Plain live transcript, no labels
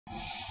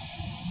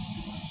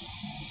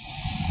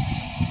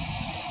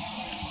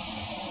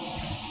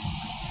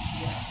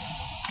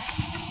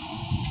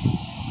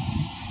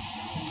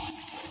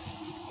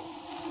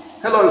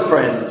Hello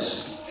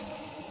friends!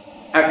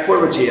 Aqua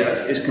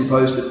regia is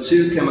composed of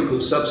two chemical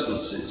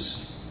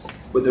substances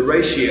with a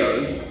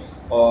ratio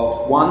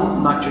of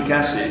 1 nitric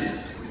acid,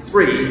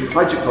 3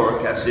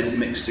 hydrochloric acid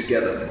mixed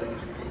together.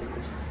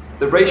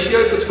 The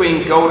ratio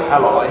between gold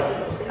alloy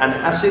and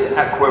acid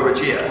aqua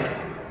regia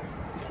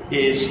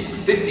is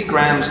 50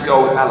 grams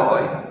gold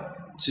alloy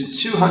to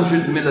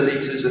 200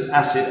 milliliters of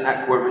acid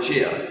aqua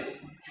regia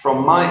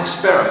from my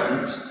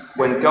experiment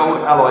when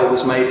gold alloy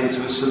was made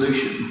into a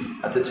solution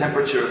at a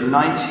temperature of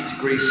 90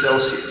 degrees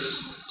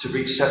Celsius to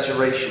reach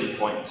saturation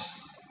point.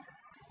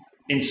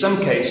 In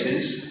some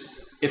cases,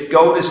 if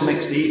gold is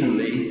mixed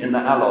evenly in the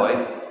alloy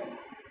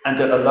and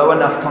at a low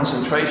enough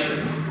concentration,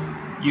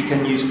 you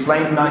can use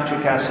plain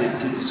nitric acid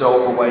to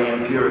dissolve away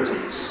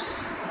impurities.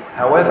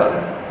 However,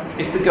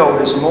 if the gold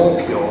is more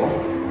pure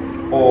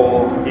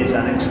or is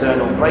an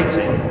external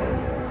plating,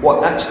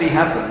 what actually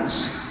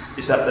happens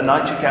is that the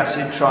nitric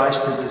acid tries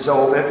to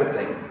dissolve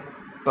everything,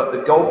 but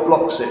the gold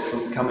blocks it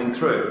from coming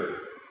through.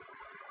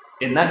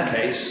 In that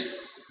case,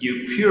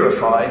 you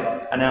purify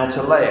an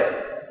outer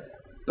layer,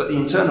 but the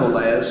internal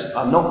layers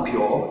are not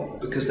pure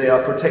because they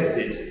are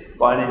protected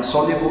by an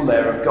insoluble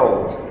layer of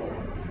gold.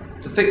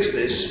 To fix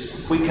this,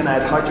 we can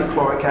add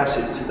hydrochloric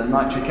acid to the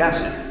nitric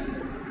acid,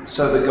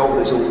 so the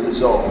gold is all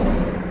dissolved,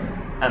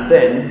 and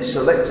then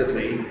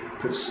selectively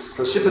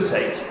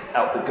precipitate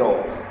out the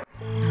gold.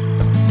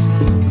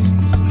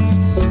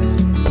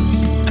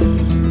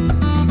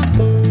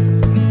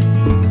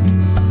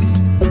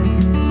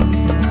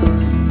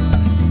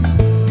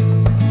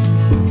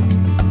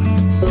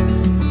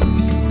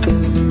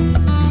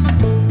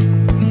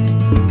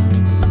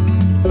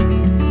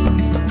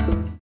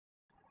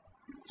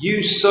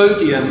 Use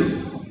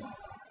sodium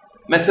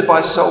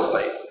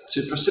metabisulfate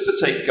to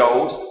precipitate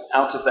gold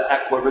out of the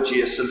aqua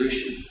regia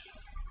solution.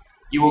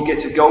 You will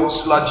get a gold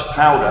sludge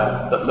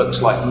powder that looks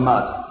like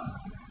mud.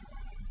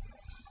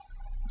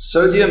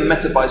 Sodium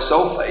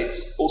metabisulfate,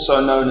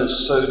 also known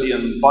as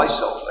sodium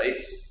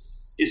bisulfate,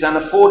 is an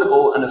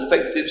affordable and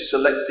effective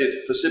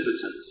selective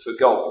precipitant for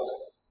gold.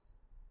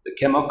 The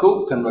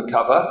chemical can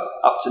recover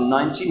up to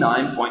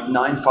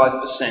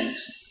 99.95%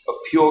 of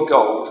pure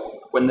gold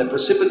when the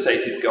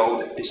precipitated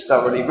gold is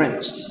thoroughly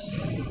rinsed.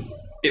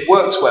 It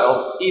works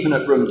well even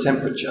at room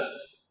temperature.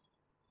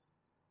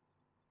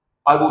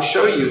 I will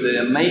show you the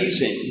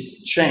amazing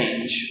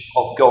change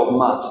of gold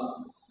mud.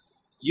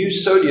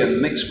 Use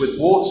sodium mixed with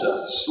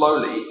water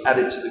slowly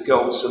added to the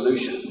gold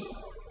solution.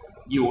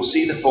 You will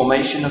see the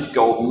formation of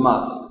gold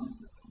mud.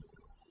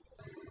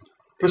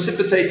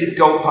 Precipitated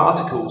gold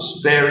particles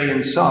vary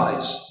in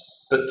size,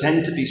 but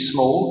tend to be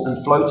small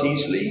and float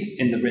easily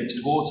in the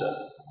rinsed water.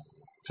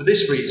 For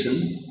this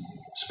reason,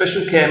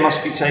 special care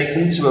must be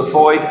taken to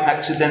avoid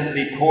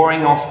accidentally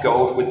pouring off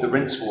gold with the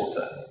rinse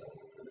water.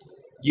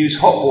 Use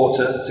hot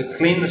water to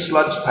clean the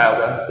sludge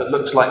powder that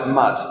looks like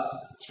mud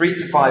 3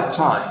 to 5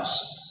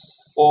 times,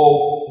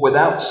 or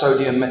without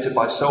sodium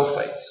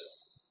metabisulfate.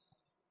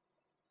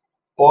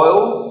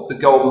 Boil the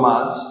gold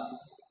mud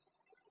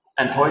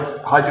and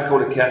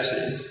hydrochloric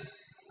acid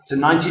to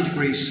 90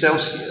 degrees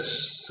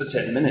Celsius for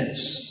 10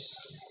 minutes.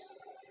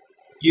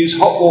 Use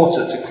hot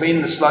water to clean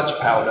the sludge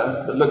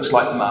powder that looks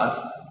like mud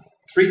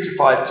 3 to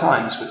 5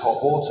 times with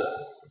hot water.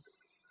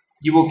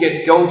 You will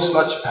get gold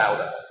sludge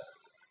powder.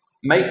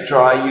 Make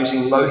dry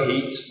using low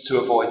heat to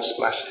avoid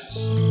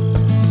splashes.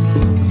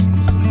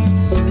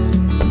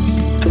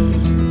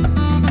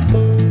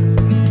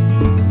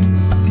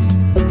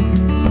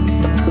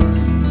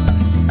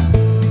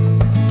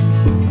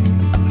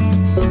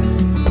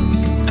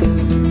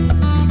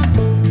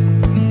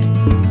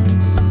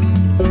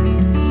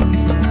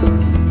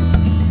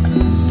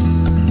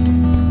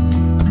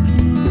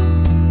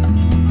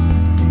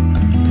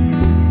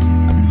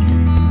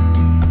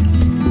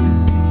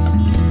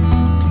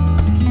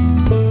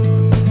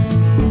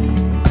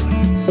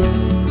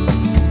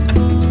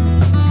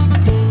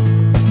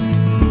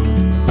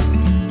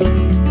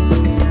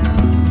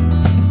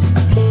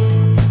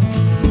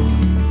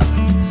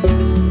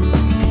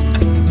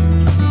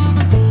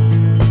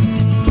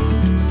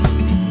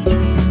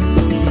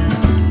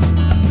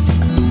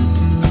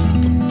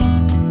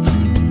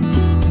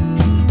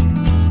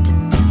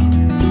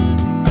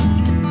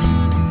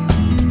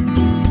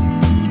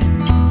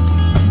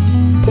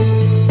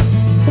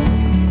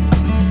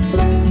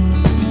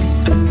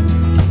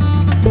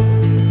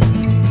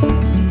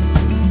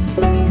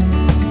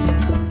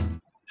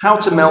 How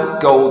to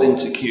melt gold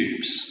into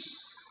cubes.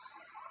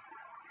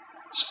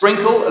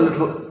 Sprinkle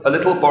a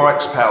little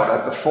borax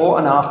powder before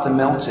and after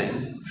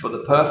melting for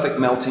the perfect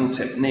melting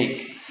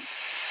technique.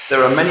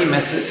 There are many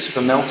methods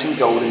for melting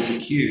gold into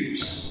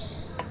cubes.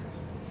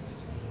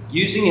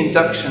 Using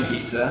induction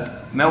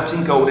heater,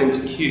 melting gold into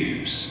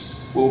cubes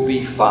will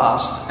be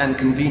fast and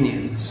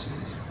convenient.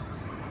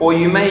 Or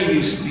you may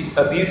use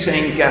a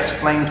butane gas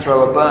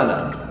flamethrower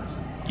burner.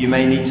 You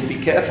may need to be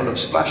careful of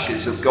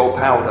splashes of gold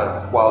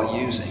powder while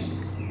using.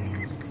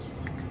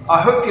 I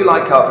hope you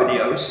like our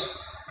videos.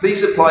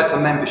 Please apply for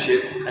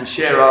membership and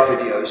share our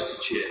videos to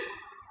cheer.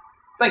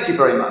 Thank you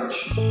very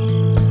much.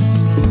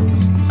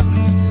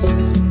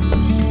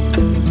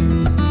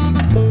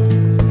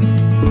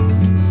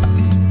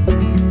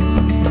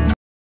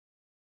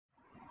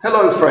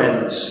 Hello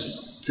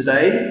friends,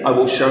 today I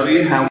will show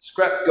you how to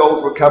scrap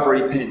gold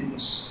recovery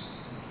pins.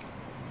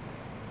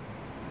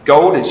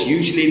 Gold is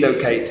usually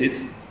located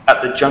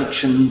at the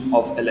junction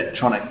of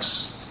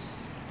electronics.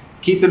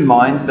 Keep in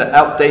mind that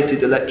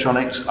outdated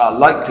electronics are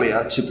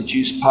likelier to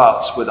produce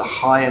parts with a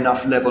high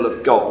enough level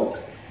of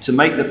gold to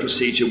make the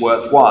procedure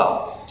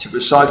worthwhile to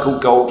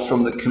recycle gold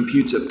from the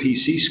computer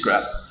PC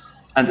scrap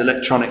and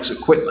electronics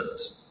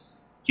equipment.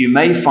 You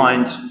may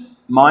find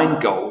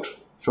mined gold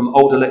from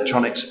old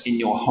electronics in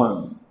your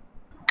home.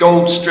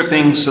 Gold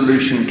stripping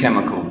solution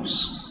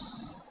chemicals.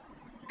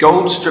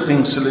 Gold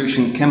stripping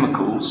solution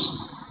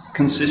chemicals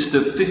consist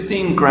of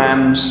 15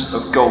 grams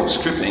of gold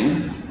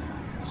stripping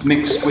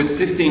mixed with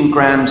 15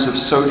 grams of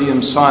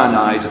sodium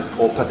cyanide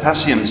or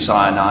potassium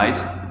cyanide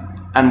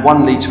and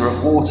 1 liter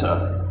of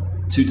water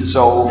to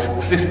dissolve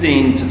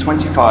 15 to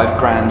 25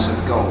 grams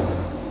of gold.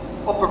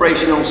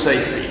 Operational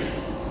safety.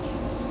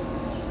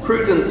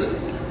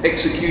 Prudent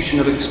execution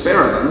of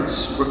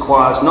experiments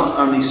requires not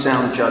only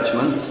sound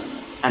judgment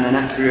and an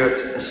accurate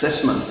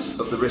assessment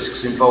of the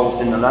risks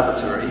involved in the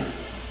laboratory,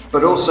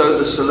 but also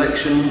the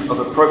selection of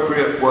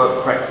appropriate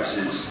work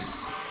practices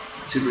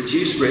to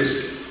reduce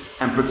risk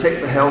and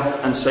protect the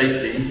health and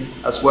safety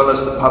as well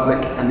as the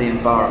public and the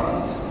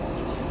environment.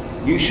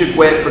 You should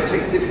wear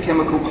protective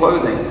chemical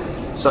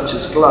clothing such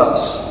as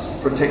gloves,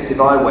 protective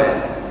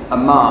eyewear, a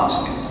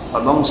mask, a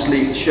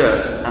long-sleeved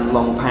shirt and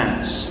long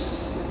pants.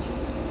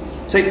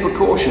 Take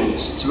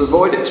precautions to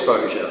avoid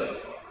exposure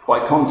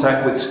by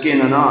contact with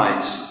skin and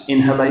eyes,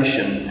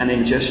 inhalation and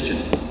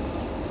ingestion.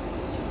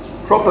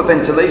 Proper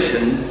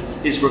ventilation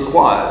is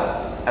required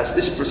as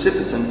this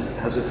precipitant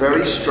has a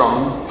very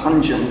strong,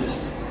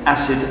 pungent,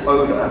 acid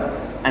odour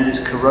and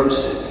is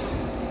corrosive.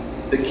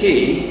 The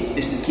key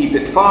is to keep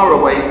it far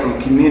away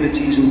from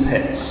communities and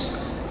pets.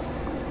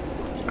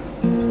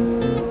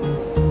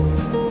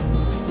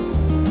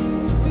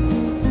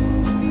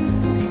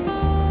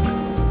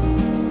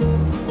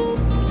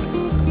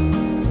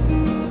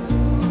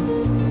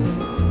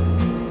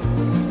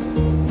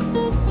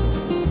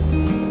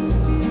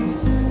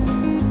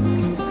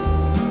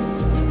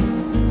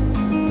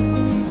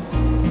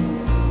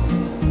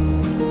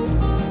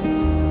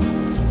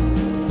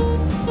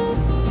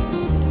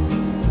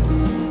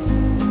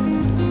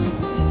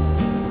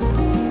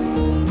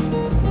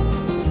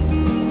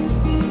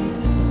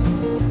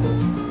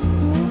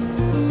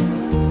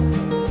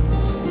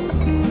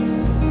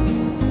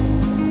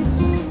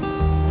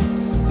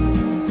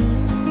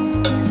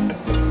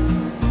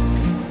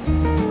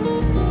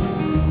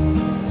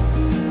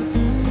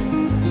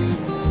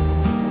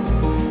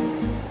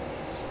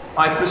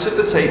 I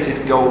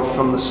precipitated gold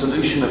from the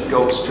solution of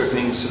gold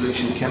stripping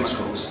solution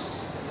chemicals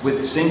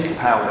with zinc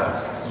powder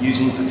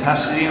using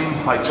potassium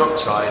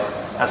hydroxide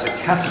as a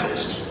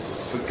catalyst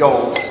for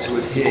gold to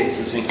adhere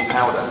to zinc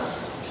powder.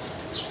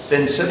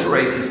 Then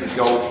separated the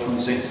gold from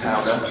zinc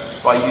powder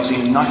by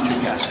using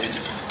nitric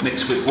acid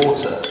mixed with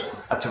water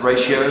at a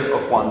ratio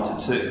of 1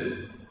 to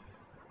 2.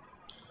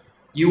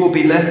 You will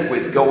be left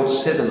with gold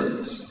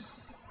sediment.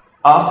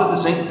 After the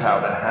zinc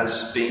powder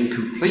has been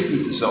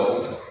completely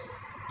dissolved,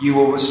 you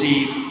will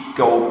receive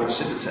gold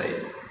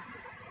precipitate.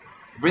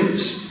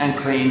 Rinse and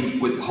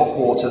clean with hot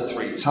water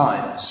 3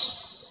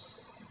 times.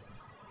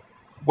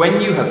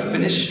 When you have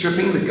finished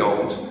stripping the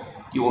gold,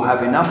 you will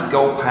have enough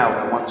gold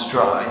powder once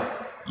dry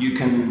you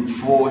can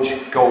forge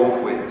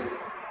gold with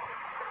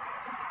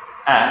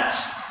at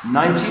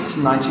 90 to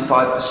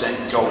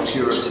 95% gold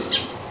purity.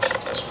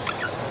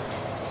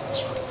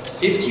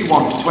 If you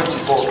want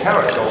 24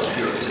 karat gold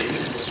purity,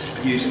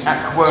 use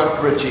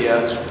Aqua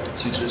regia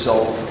to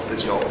dissolve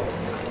the gold.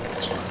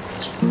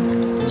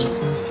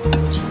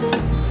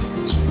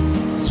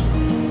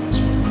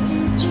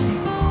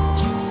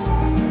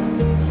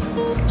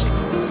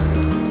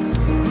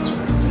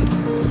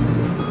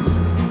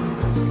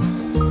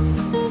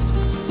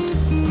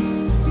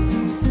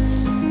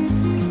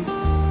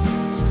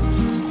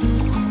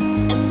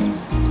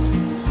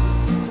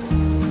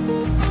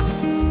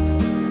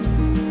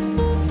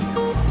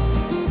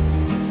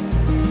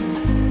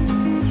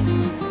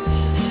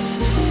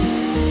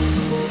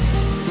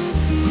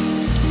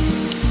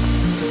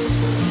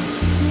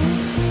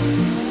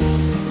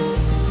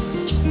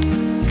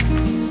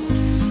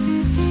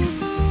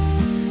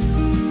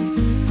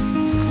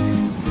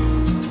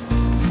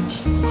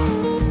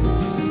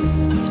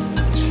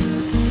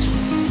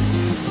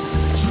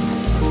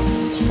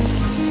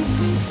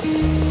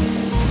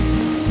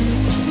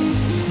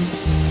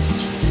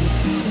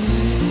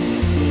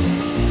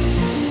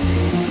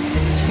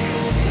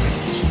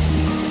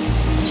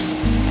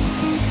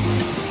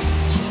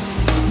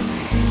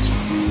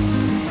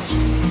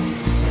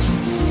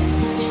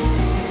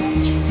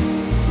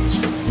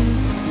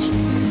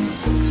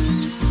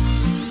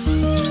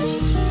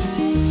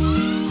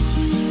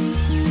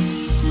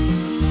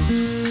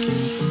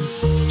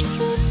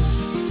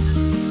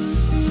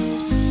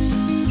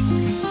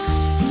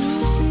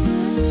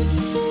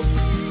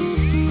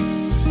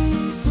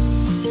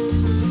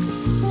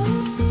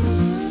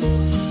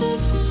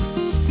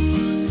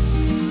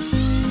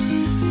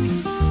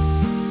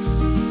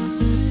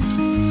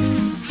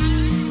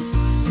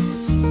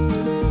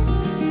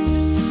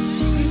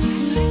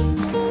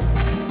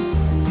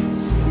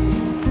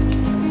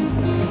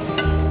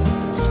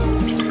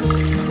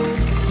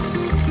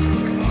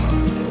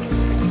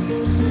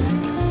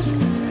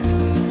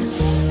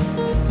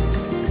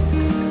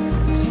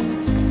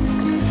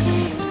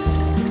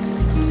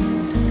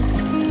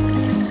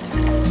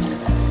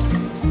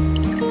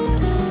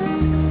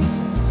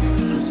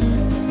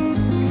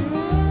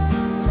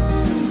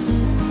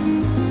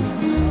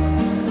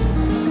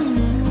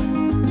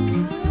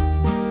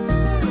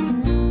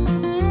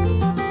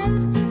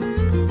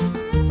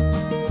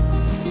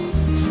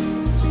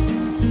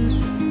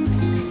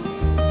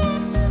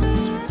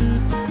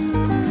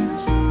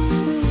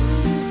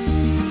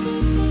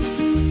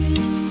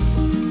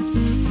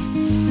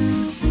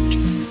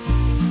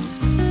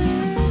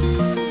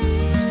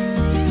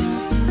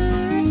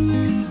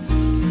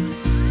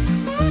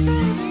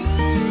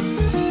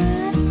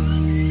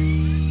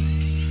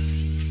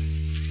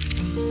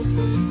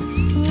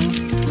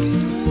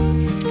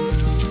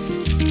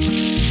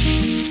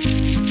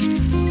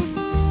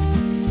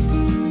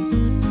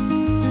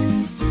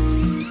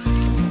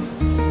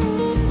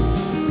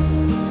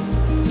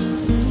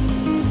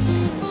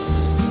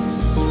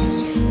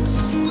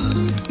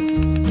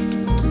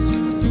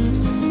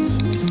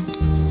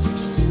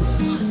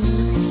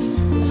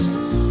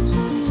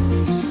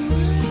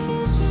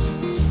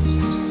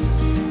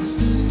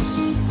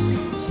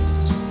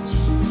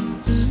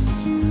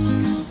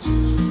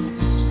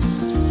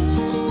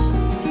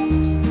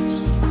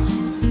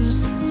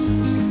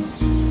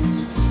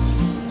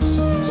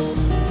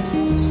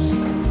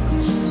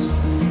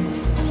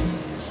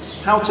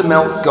 How to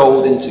melt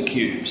gold into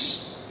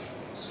cubes.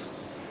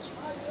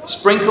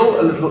 Sprinkle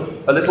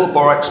a little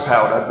borax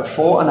powder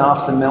before and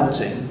after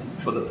melting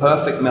for the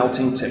perfect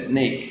melting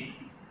technique.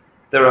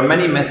 There are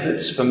many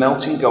methods for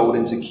melting gold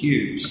into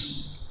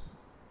cubes.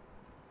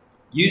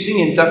 Using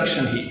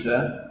induction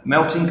heater,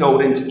 melting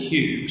gold into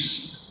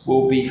cubes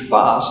will be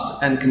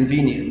fast and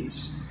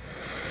convenient.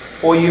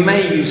 Or you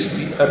may use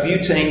a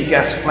butane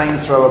gas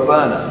flamethrower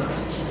burner.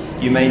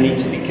 You may need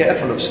to be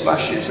careful of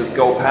splashes of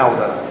gold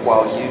powder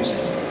while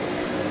using.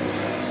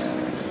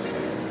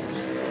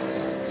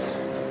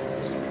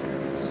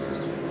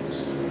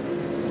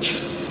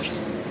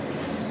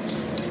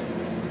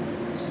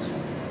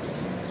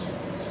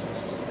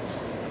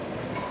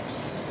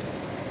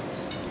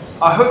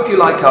 I hope you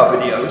like our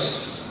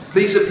videos.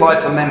 Please apply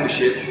for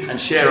membership and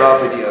share our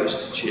videos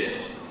to cheer.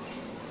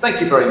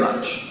 Thank you very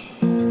much.